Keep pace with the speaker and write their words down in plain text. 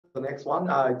the next one,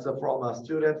 it's from a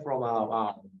student from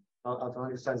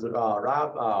Electronic Science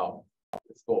Lab.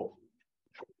 Let's go.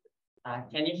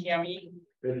 Can you hear me?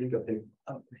 Very good.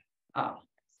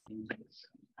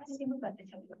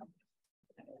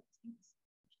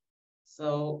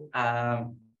 So,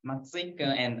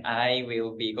 Matsui-kun and I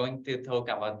will be going to talk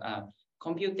about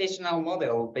computational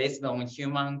model based on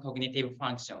human cognitive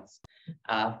functions.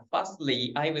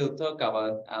 Firstly, I will talk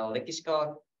about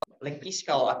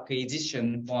lexical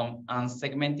acquisition from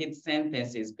unsegmented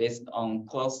sentences based on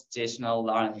cross-situational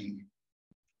learning.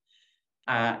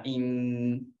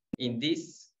 In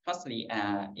this study,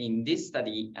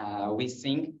 we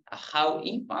think how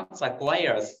infants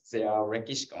acquire their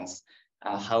lexicons,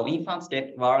 how infants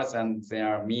get words and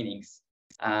their meanings.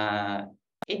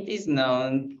 It is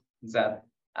known that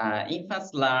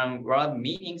infants learn word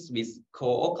meanings with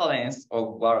co-occurrence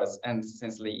of words and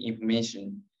sensory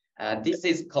information. This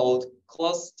is called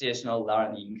cross-situational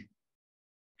learning.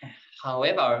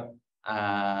 However,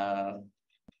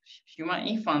 human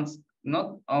infants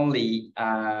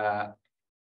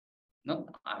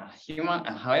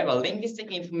however,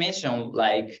 linguistic information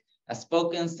like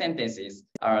spoken sentences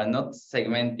are not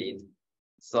segmented.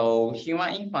 So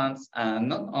human infants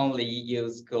not only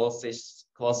use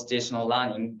cross-situational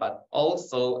learning, but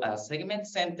also segment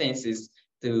sentences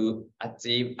to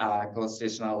achieve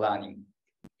cross-situational learning.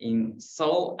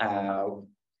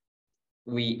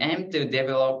 We aim to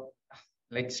develop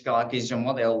lexical acquisition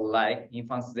model like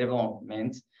infants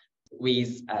development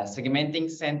with segmenting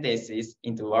sentences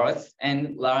into words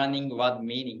and learning word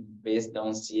meaning based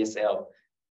on CSL.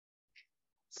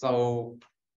 So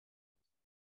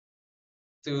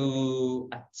to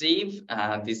achieve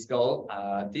this goal,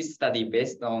 this study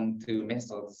based on two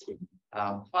methods.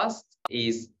 First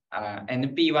is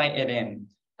NPY-LM.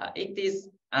 It is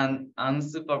an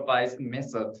unsupervised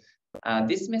method.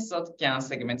 This method can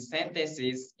segment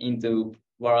sentences into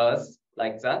words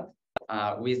like that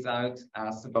without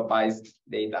supervised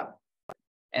data.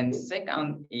 And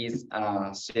second is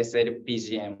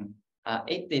CSL-PGM.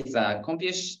 It is a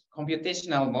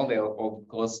computational model of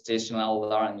cross-situational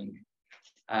learning.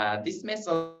 This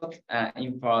method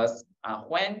infers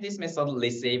when this method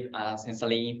receives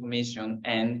sensory information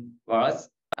and words,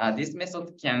 this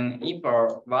method can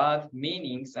infer word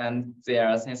meanings and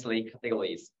their sensory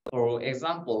categories. For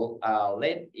example,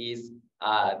 red is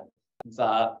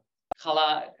the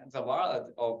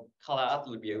word of color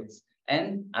attributes,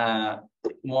 and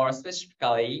more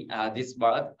specifically, this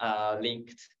word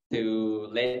linked to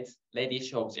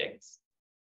reddish objects.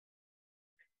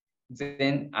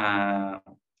 Then,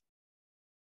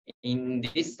 in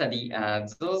this study,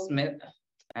 those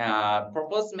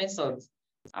proposed methods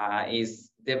is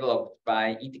developed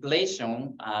by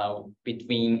integration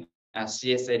between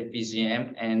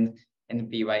CSL-PGM and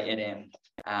NPY-LM.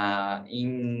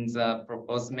 In the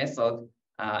proposed method,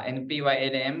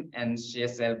 NPY-LM and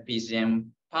CSL-PGM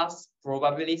pass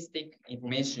probabilistic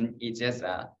information each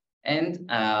other and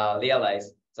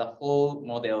realize the whole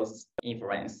model's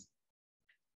inference.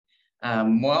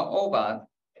 Moreover,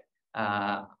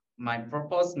 my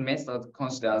proposed method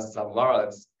considers the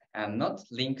words not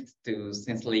linked to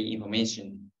sensory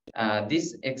information.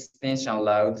 This extension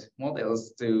allowed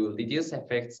models to reduce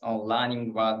effects on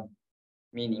learning word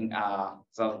meaning.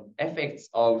 The effects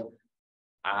of,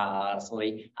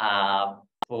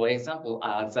 for example,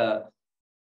 the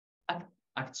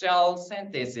actual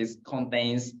sentences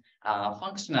contains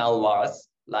functional words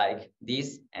like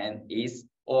this and is,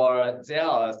 or there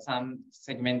are some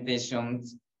segmentation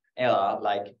error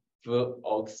like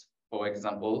ox, for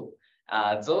example.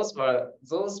 Those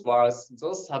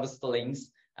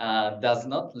substrings does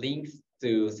not link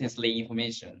to sensory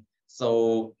information.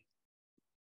 So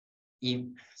the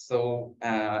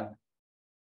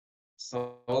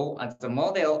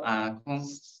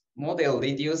model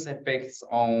reduce effects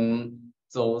on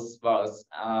those words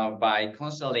by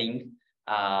considering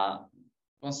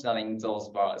those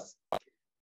words.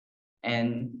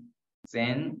 And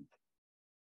then,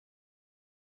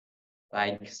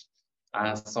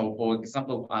 so for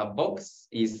example, box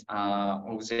is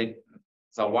object,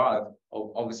 the word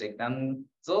of object, and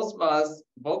those words,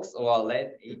 box or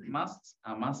red, it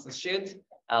should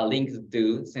link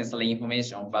to sensory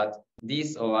information, but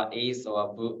this or is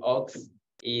or ox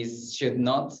should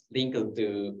not link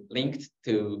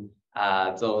to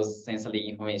those sensory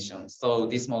information. So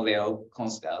this model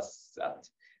considers that.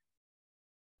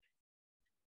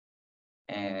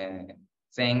 And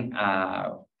then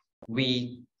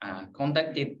we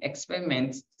conducted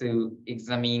experiments to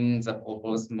examine the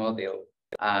proposed model.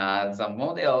 The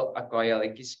model acquired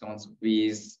lexicons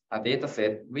with a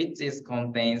dataset which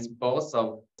contains both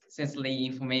of sensory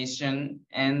information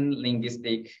and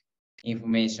linguistic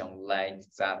information like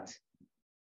that.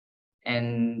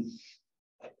 And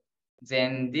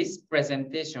then this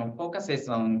presentation focuses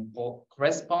on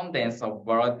correspondence of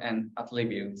word and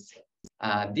attributes.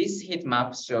 This heat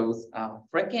map shows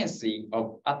frequency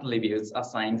of attributes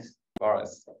assigned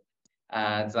words.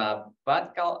 The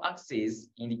vertical axis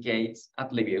indicates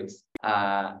attributes,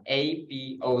 A,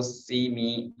 B, O, C,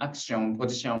 me, action,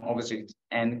 position, object,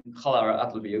 and color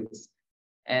attributes.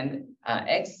 And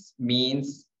X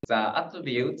means the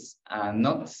attributes are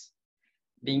not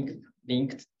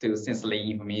linked to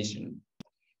sensory information.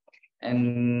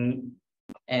 And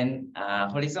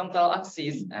horizontal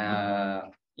axis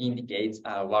indicates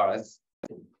words.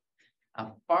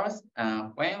 First,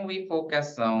 when we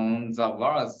focus on the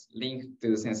words linked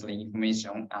to sensory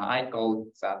information, I call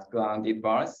that grounded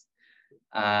words.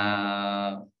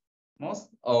 Most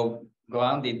of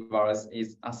grounded words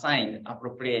is assigned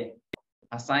appropriate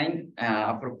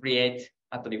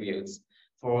attributes.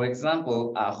 For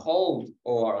example, hold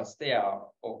or stare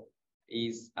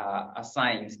is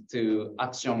assigned to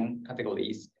action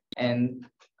categories, and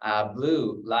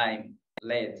blue, lime,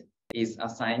 red is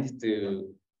assigned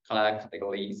to color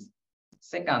categories.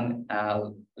 Second,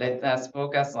 let us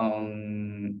focus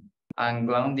on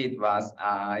ungrounded words.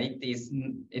 It is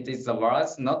the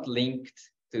words not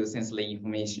linked to sensory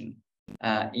information.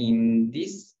 In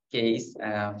this case,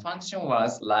 function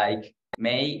words like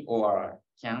may or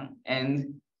can,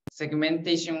 and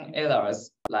segmentation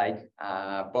errors like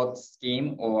bot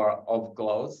scheme or of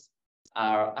clothes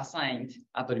are assigned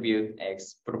attribute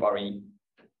X properly.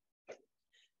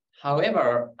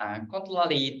 However,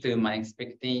 contrary to my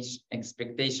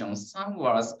expectations, some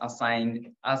words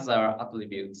assigned other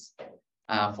attributes.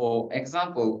 For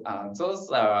example, those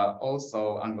are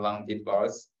also ungrounded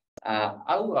words.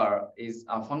 Our is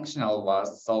a functional word,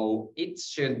 so it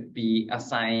should be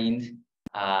assigned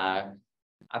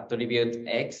attribute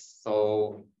X.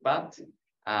 So, but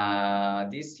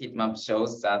this heat map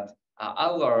shows that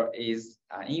our is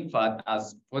inferred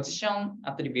as position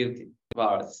attribute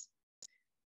words.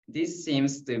 This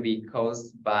seems to be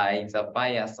caused by the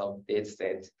bias of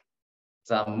dataset.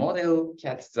 The model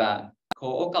catches the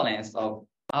co-occurrence of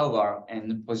hour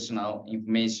and positional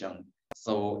information.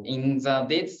 So in the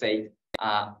dataset,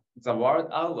 the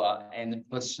word hour and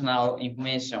positional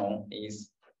information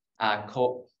is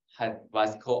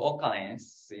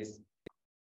co-occurrences.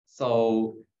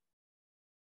 So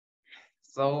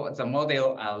the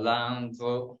model learns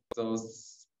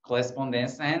those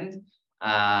correspondence and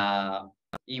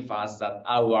infers that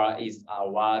hour is a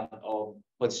word of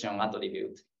position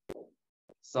attribute.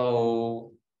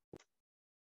 So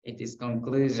it is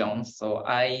conclusion. So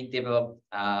I developed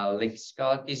a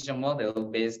lexical acquisition model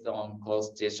based on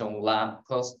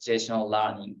cross-situational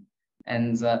learning.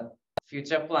 And the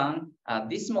future plan,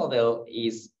 this model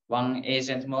is one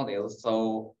agent model.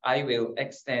 So I will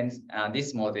extend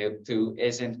this model to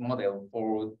agent model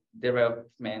for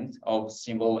development of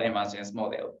symbol emergence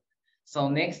model. So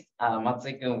next,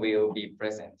 Matsui-kun will be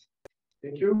present.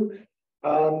 Thank you.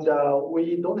 And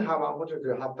we don't have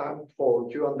unfortunately have time for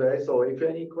Q&A. So if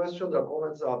any questions or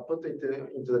comments, put it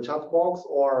into the chat box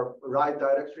or write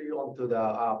directly onto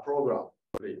the program,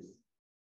 please.